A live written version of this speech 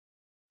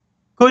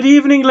Good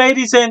evening,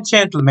 ladies and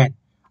gentlemen.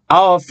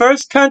 Our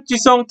first country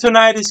song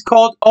tonight is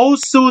called Oh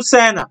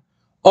Susanna,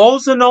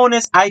 also known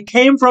as I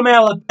Came from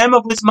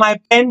Alabama with My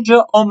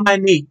Banjo on My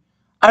Knee.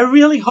 I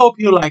really hope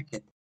you like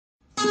it.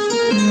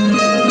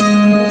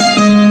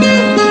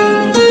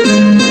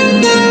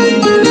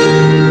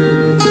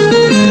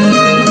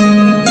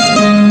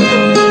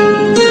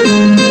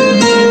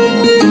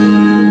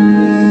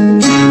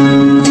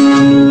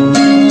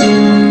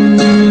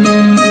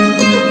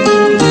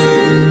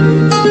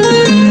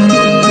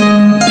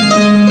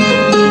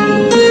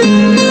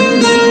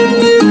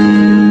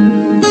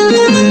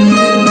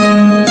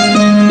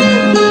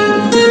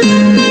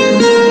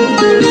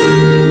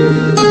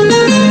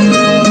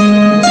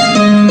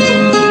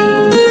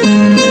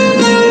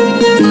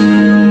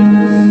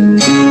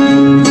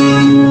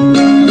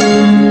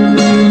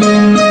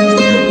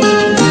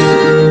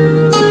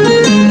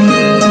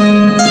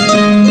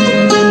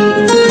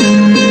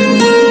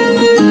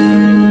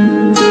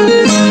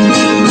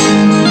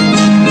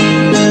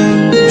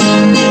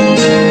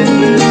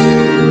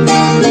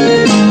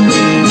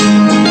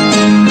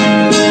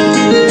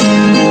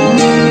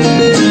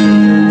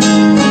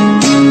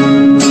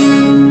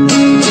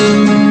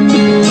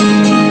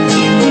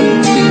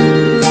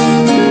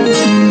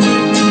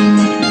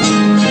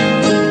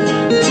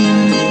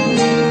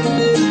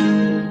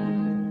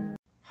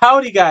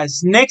 Howdy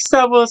guys, next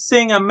I will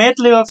sing a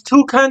medley of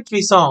 2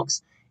 country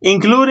songs,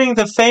 including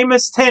the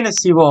famous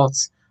Tennessee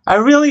Waltz. I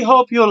really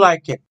hope you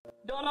like it.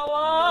 Don't know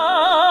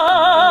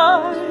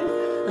why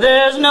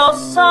there's no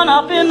sun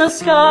up in the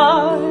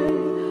sky,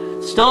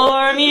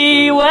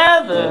 stormy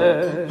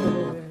weather,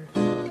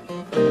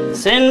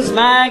 since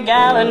my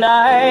gal and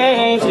I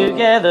ain't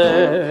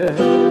together.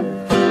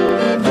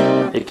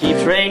 It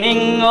keeps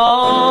raining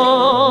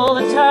all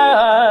the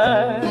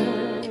time.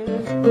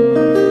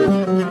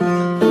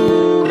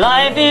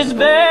 Life is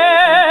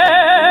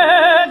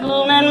bare,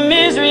 gloom and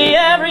misery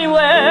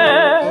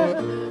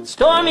everywhere.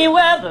 Stormy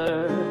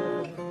weather,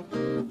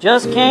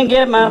 just can't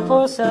get my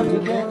poor self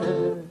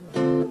together.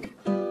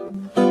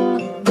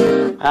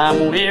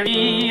 I'm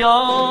weary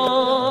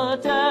all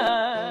the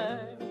time.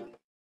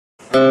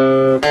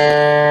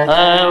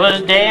 I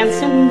was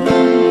dancing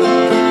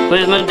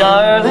with my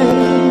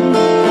darling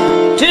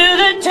to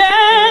the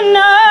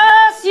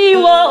Tennessee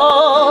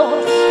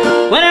Waltz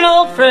when an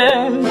old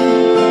friend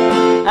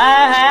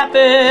I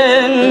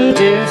happened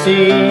to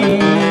see.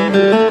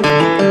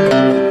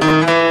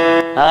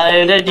 I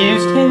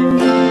introduced him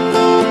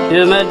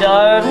to my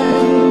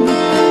darling,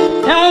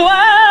 and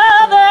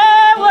while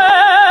they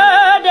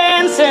were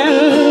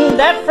dancing,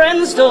 that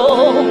friend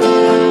stole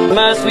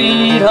my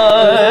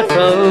sweetheart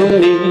from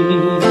me.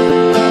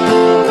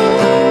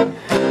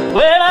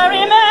 Well, I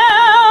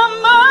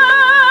remember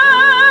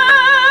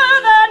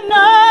that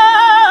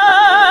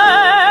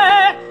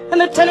night in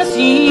the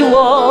Tennessee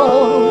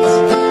Waltz.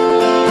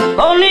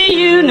 Only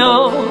you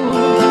know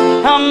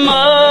how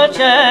much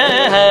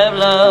I have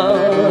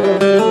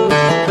loved.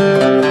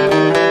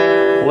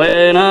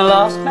 When I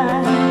lost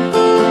my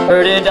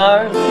pretty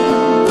darling,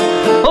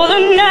 oh, the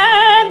night